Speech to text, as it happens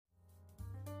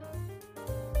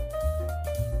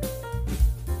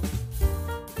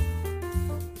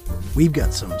We've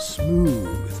got some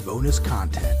smooth bonus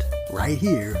content right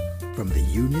here from the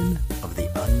Union of the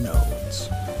Unknowns.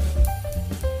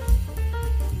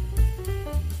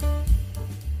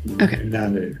 Okay.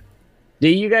 No. Do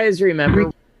you guys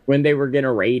remember when they were going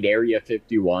to raid Area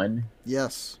 51?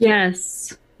 Yes.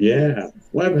 Yes. Yeah.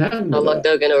 What happened? Not like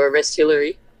they were going to arrest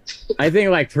Hillary. I think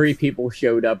like 3 people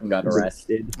showed up and got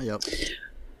arrested. Yep.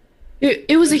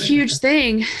 It was a huge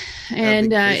thing,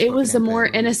 and it was a more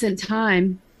campaign. innocent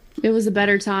time. It was a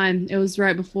better time. It was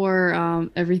right before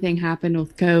everything happened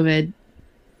with COVID.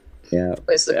 Yeah.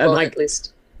 Where's the like- product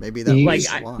list? Maybe that Like, was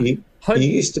I- why. You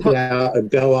used to be able to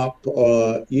go up,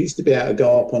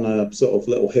 on a sort of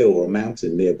little hill or a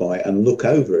mountain nearby and look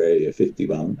over Area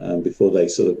 51 before they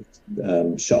sort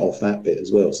of shut off that bit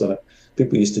as well. So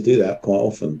people used to do that quite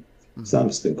often. So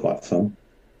that's been quite fun.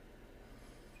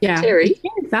 Yeah, Terry? it's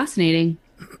very fascinating.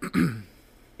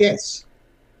 Yes.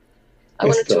 I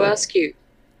Yes, wanted to Dora. ask you,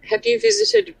 have you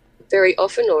visited very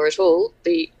often or at all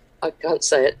the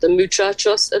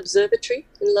Muchachos Observatory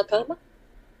in La Palma?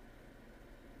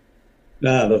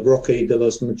 No, the Rocky de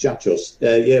los Muchachos.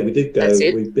 Yeah, we did go. That's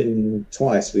it? We've been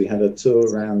twice. We had a tour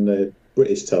around the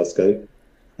British telescope.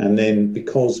 And then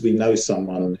because we know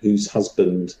someone whose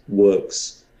husband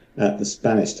works at the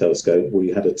Spanish telescope, we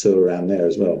had a tour around there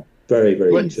as well. Very,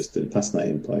 very What- interesting,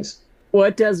 fascinating place.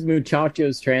 What does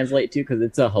muchachos translate to? Because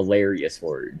it's a hilarious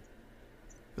word.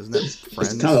 Isn't that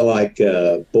friends? It's kind of like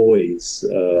boys,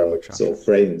 Muchachos. sort of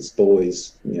friends,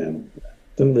 boys,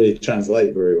 Doesn't really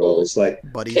translate very well. It's like,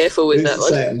 buddies. Careful with who's that to one.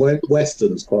 say it in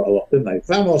Westerns quite a lot, didn't they?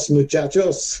 Vamos,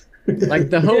 muchachos. Like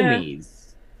the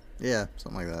homies. Yeah,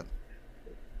 something like that.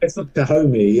 It's like a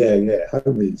homie, yeah,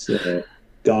 homies,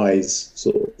 guys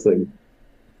sort of thing.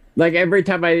 Like every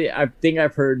time I think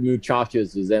I've heard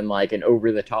muchachos was in like an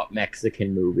over-the-top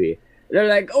Mexican movie. They're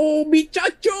like, oh,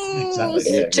 muchachos! Exactly,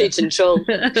 yeah. Cheech and Chong.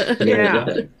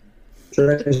 Yeah.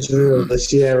 Treasure of the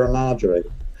Sierra Madre.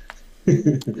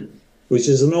 Which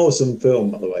is an awesome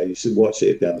film, by the way. You should watch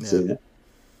it if you haven't Yeah. seen it.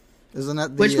 Isn't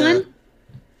that the Which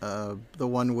one? The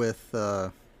one with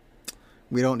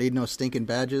we don't need no stinking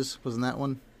badges? Wasn't that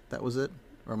one? That was it?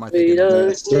 Or am I We thinking? don't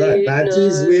That's right, need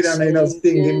badges. no We don't need no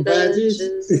stinking badges.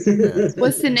 badges.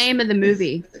 What's the name of the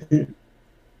movie?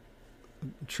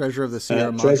 Treasure of the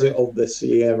Sierra Madre. Treasure of the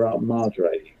Sierra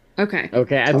Madre. Okay.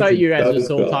 Okay, I Something thought you guys were does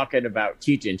still go. talking about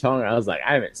Cheech and Chong. I was like,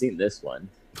 I haven't seen this one.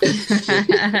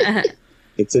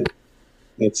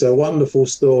 It's a wonderful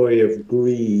story of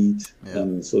greed Yeah.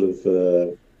 and sort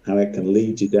of how it can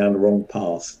lead you down the wrong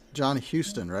path. John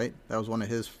Huston, right? That was one of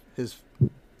his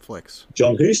flicks.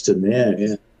 John Huston, yeah.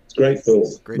 It's a great film.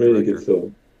 Great really director. good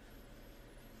film.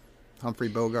 Humphrey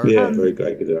Bogart. Yeah, very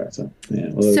great good director. Yeah.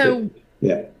 Well, So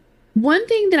yeah. one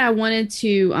thing that I wanted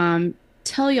to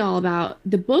tell y'all about,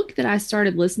 the book that I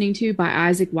started listening to by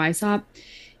Isaac Weishaupt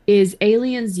is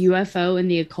Aliens, UFO, and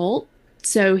the Occult.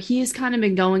 So he's kind of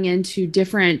been going into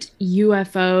different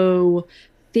UFO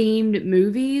themed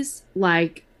movies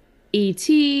like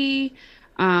E.T.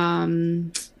 I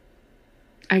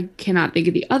cannot think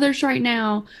of the others right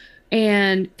now.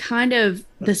 And kind of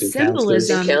the That's Encounters.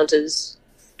 symbolism. Encounters.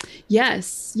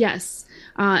 Yes.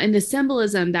 And the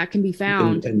symbolism that can be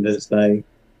found Independence Day.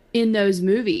 in those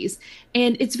movies.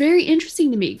 And it's very interesting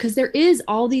to me because there is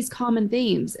all these common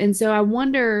themes. And so I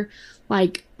wonder,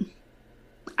 like,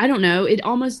 I don't know, it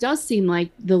almost does seem like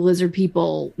the lizard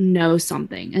people know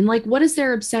something. And like, what is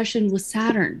their obsession with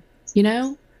Saturn? You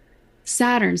know?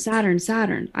 Saturn.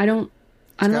 I don't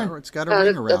know. It's got a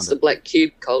ring around That's the it. Black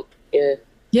Cube cult. Yeah,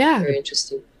 Yeah, very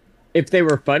interesting. If they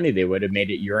were funny, they would have made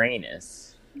it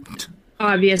Uranus.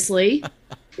 obviously.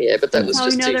 Yeah, but that was How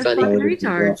we just know too they're funny. fucking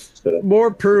retards.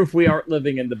 More proof we aren't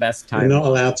living in the best You're time. not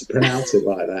allowed to pronounce it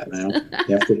like that now.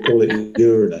 You have to call it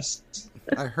Uranus.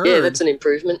 I heard. Yeah, that's an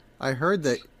improvement. I heard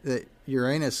that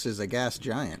Uranus is a gas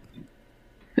giant.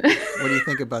 What do you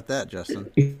think about that, Justin?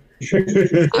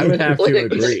 I would have when to it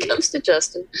agree. comes to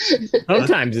Justin.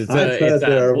 Sometimes it's I've heard it's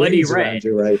there a are bloody rings red.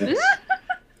 around Uranus.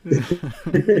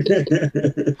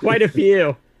 Quite a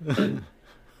few.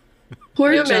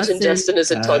 Poor Can you imagine Justin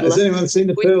as a toddler? Has anyone seen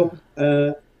the We- film?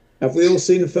 Have we all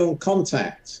seen the film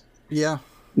Contact? Yeah.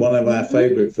 One of our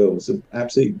favourite films, an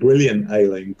absolutely brilliant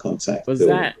alien contact. Was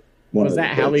film. that One was of the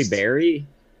that Halle best. Berry?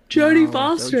 Jodie No,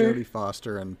 Foster. Jodie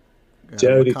Foster and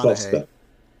Jodie McConaughey. Foster.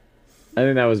 I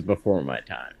think that was before my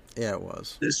time. Yeah, it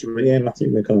was. Yeah, Matthew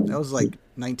McConaughey. That was like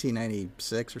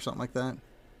 1996 or something like that.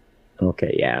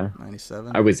 Okay, yeah.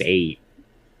 97. I was 8.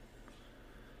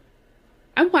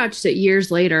 I watched it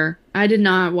years later. I did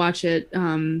not watch it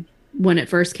when it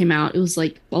first came out. It was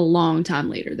like a long time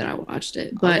later that I watched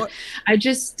it. But I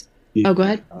just... You- Oh, go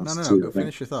ahead. No, That's go too, I think.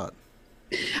 finish your thought.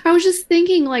 I was just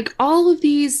thinking, like, all of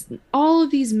these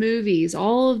movies,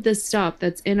 all of this stuff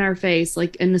that's in our face,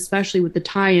 like, and especially with the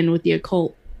tie-in with the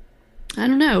occult. I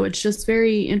don't know. It's just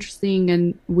very interesting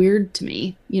and weird to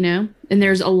me, you know? And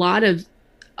there's a lot of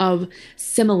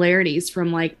similarities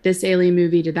from like this alien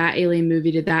movie to that alien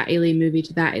movie to that alien movie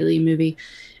to that alien movie.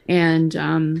 And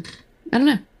I don't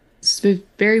know. It's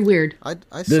very weird.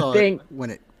 I saw it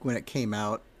when it came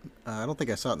out. I don't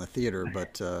think I saw it in the theater,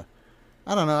 but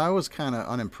I don't know. I was kind of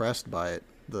unimpressed by it.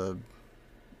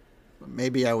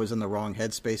 Maybe I was in the wrong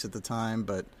headspace at the time,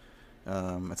 but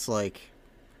it's like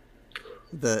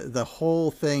the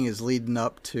whole thing is leading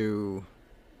up to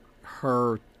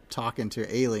her talking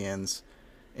to aliens,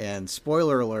 and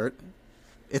spoiler alert,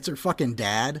 it's her fucking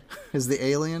dad is the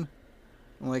alien.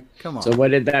 I'm like, come on. So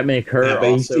what did that make her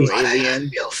also alien?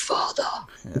 Your father.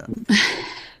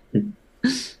 Yeah.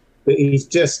 But he's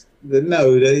just the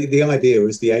idea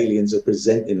is the aliens are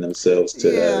presenting themselves to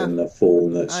her in the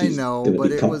form that she's going to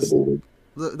be comfortable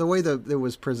with. The way that it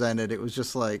was presented, it was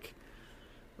just like,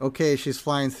 okay, she's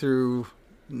flying through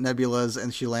nebulas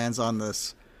and she lands on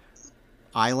this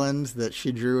island that she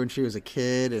drew when she was a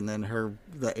kid, and then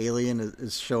the alien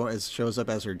shows up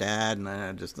as her dad, and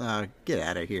I just get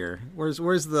out of here.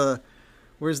 Where's the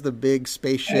big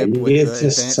spaceship with the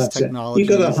advanced technology? You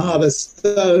got a heart of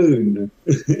stone.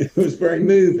 It was very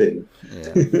moving.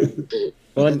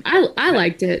 Yeah. I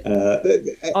liked it.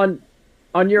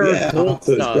 On your occult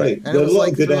stuff, great. There were a lot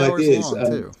of good ideas.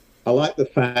 I like the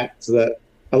fact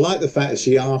that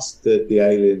she asked the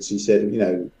aliens. She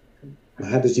said,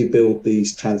 how did you build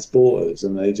these transporters?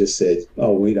 And they just said,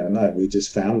 oh, we don't know. We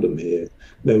just found them here.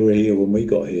 They were here when we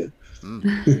got here.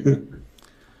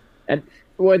 And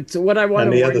what I want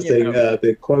and to the other thing,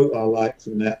 the quote I liked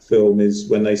from that film is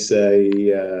when they say,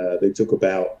 they talk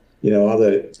about,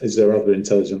 is there other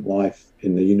intelligent life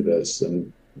in the universe?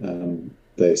 And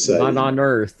they say, not on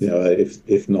Earth.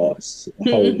 If not, it's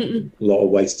a whole lot of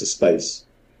waste of space.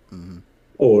 Mm-hmm.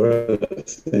 Or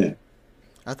Earth, yeah.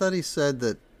 I thought he said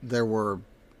that there were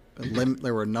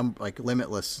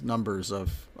limitless numbers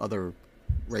of other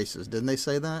races. Didn't they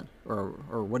say that, or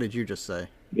what did you just say?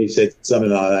 He said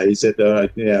something like that. He said there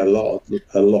are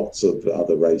lots of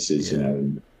other races,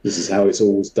 and this is how it's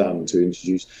always done to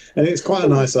introduce. And it's quite a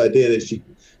nice idea that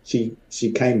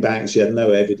she came back. She had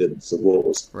no evidence of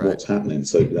what's happening,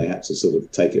 so they had to sort of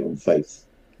take it on faith.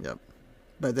 Yep.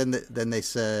 But then they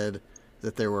said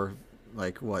that there were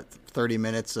 30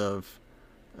 minutes of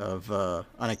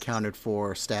unaccounted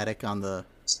for static on the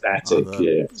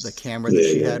camera that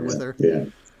she had with her.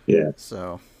 Yeah.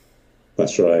 So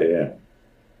that's right. Yeah.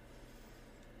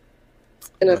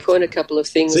 Can I point a couple of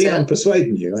things See, out? I'm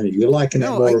persuading you. You're liking it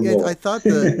more and more. I thought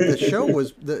the show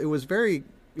was it was very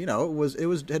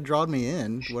it had drawn me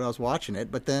in when I was watching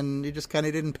it, but then it just kind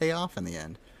of didn't pay off in the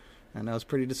end, and I was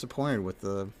pretty disappointed with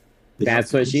the.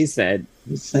 That's what she said.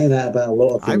 You say that about a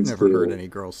lot of things. I've never heard any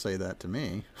girls say that to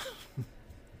me.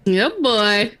 Yep,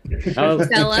 boy. Oh.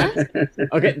 Stella.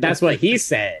 Okay, that's what he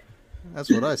said.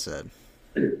 That's what I said.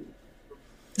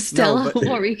 Stella, what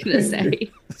were you going to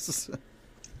say?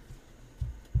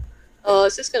 I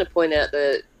was just going to point out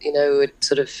that, it's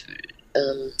sort of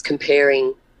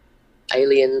comparing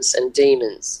aliens and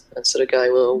demons and sort of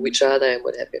going, well, which are they and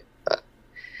what have you. But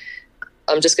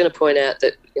I'm just going to point out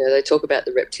that, they talk about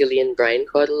the reptilian brain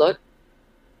quite a lot.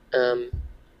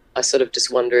 I sort of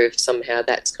just wonder if somehow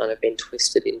that's kind of been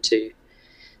twisted into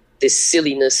this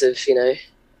silliness of,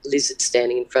 lizards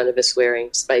standing in front of us wearing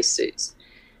spacesuits.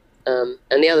 And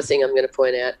the other thing I'm going to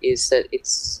point out is that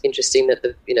it's interesting that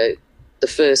the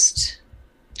first,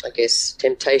 I guess,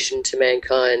 temptation to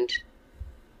mankind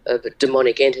of a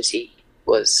demonic entity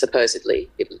was supposedly,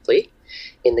 biblically,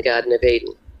 in the Garden of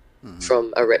Eden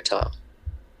from a reptile.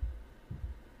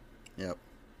 Yep.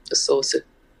 The source of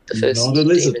the first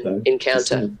lizard, demon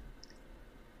encounter.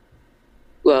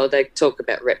 Well, they talk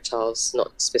about reptiles,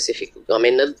 not specifically. I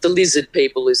mean, the lizard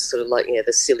people is sort of like,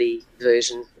 the silly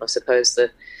version, I suppose,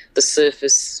 the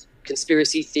surface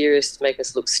conspiracy theorists make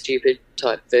us look stupid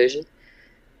type version.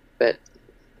 But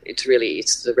it's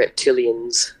the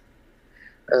reptilians.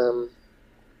 And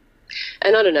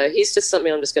I don't know, here's just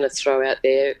something I'm just going to throw out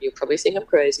there. You'll probably think I'm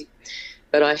crazy,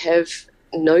 but I have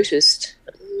noticed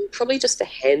probably just a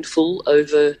handful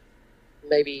over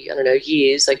maybe,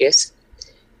 years, I guess.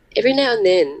 Every now and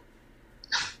then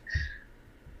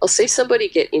I'll see somebody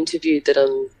get interviewed that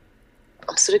I'm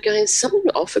sort of going, something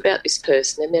off about this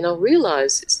person, and then I'll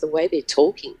realise it's the way they're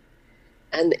talking.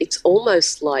 And it's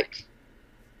almost like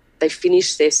they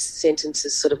finish their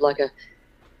sentences sort of like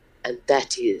and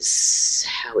that is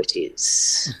how it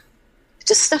is.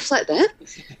 Just stuff like that.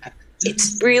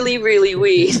 it's really, really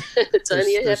weird. It's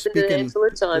only They're happened a handful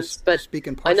of times, but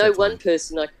speaking I know partial one time.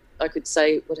 person I could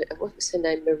say, what was her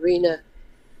name? Marina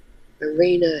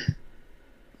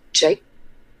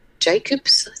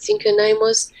Jacobs, I think her name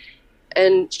was.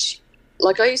 And she,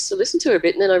 like, I used to listen to her a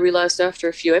bit, and then I realised after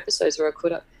a few episodes where I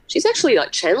caught up, she's actually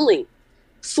like channeling,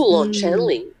 full-on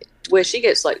channeling, where she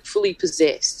gets like fully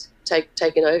possessed,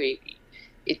 taken over.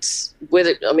 It's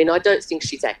whether, I mean, I don't think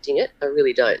she's acting it. I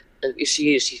really don't. And if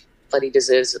she is, she bloody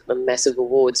deserves a massive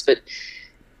awards. But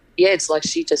yeah, it's like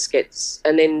she just gets,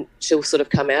 and then she'll sort of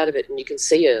come out of it, and you can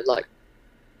see her like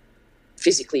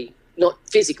physically, not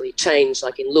physically change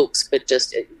like in looks, but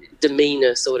just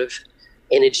demeanor, sort of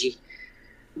energy.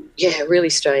 Yeah, really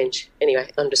strange. Anyway,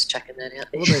 I'm just checking that out.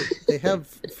 Well, they have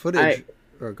footage.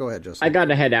 Or go ahead, Justin. I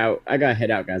gotta head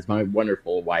out. Guys. My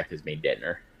wonderful wife has made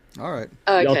dinner. All right.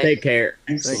 Okay. Y'all take care.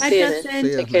 Excellent. Hi, See ya. Justin.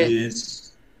 See ya. Take care.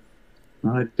 Yes.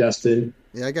 Hi, Justin.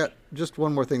 Yeah, I got just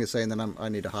one more thing to say, and then I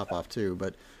need to hop off too.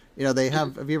 But you know, they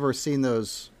have. Have you ever seen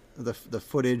the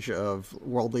footage of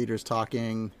world leaders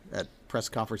talking at press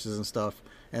conferences and stuff?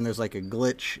 And there's like a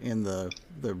glitch in the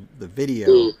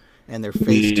video, and their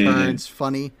face turns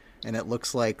funny, and it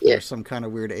looks like there's some kind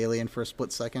of weird alien for a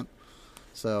split second.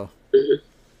 So, you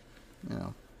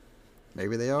know,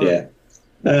 maybe they are. Yeah.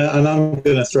 And I'm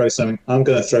going to throw something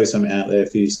out there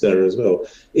for you, Stella, as well.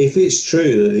 If it's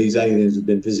true that these aliens have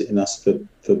been visiting us for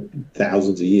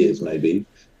thousands of years, maybe,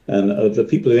 and the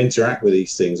people who interact with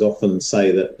these things often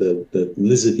say that the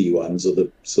lizardy ones are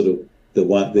the sort of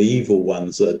the evil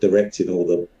ones that are directing all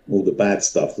the bad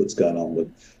stuff that's going on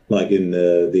with, like in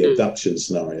the abduction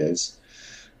scenarios.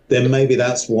 Then maybe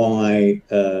that's why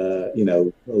a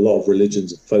lot of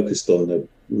religions are focused on the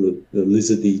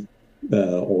lizardy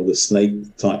or the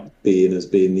snake type being as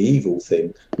being the evil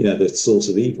thing, the source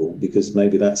of evil, because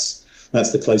maybe that's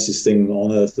the closest thing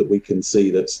on earth that we can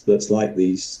see that's like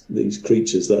these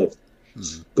creatures that have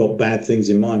got bad things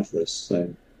in mind for us.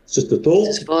 So it's just a thought.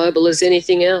 It's as viable as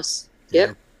anything else. Yep.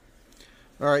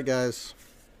 Yeah. All right, guys.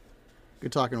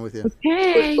 Good talking with you.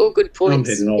 Okay. All good I'm points.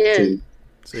 heading off Yeah. to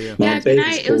See ya. my Yeah, good bed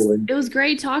night. is calling. It was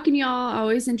great talking to y'all. I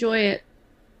always enjoy it.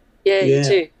 Yeah, Yeah. you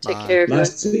too. Take Bye. care, everyone.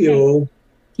 Nice to see you all.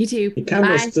 You too. Your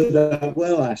camera Bye. stood up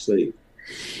well, Ashley.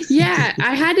 Yeah,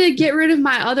 I had to get rid of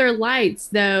my other lights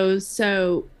though,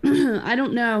 so I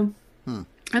don't know. I'm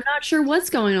not sure what's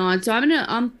going on. So I'm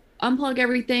gonna unplug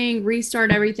everything,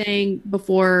 restart everything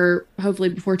hopefully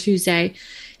before Tuesday,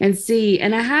 and see.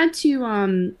 And I had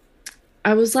to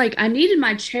I was like, I needed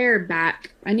my chair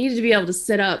back. I needed to be able to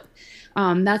sit up.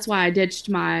 That's why I ditched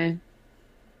my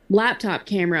laptop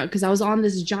camera, because I was on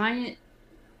this giant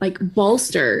like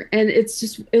bolster, and it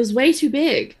was way too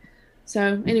big.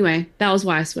 So anyway, that was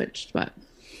why I switched. But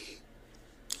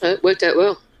It worked out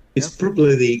well. It's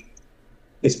probably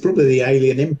the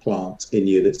alien implant in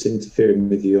you that's interfering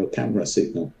with your camera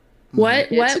signal.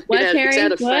 what, Yeah, it's Terry?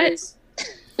 out of What? phase.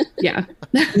 Yeah.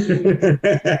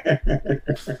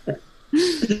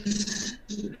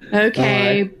 All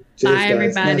Okay. right. Cheers, Bye, guys. Nice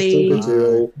everybody. talking to you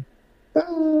all.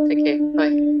 Bye. Take care.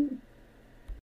 Bye.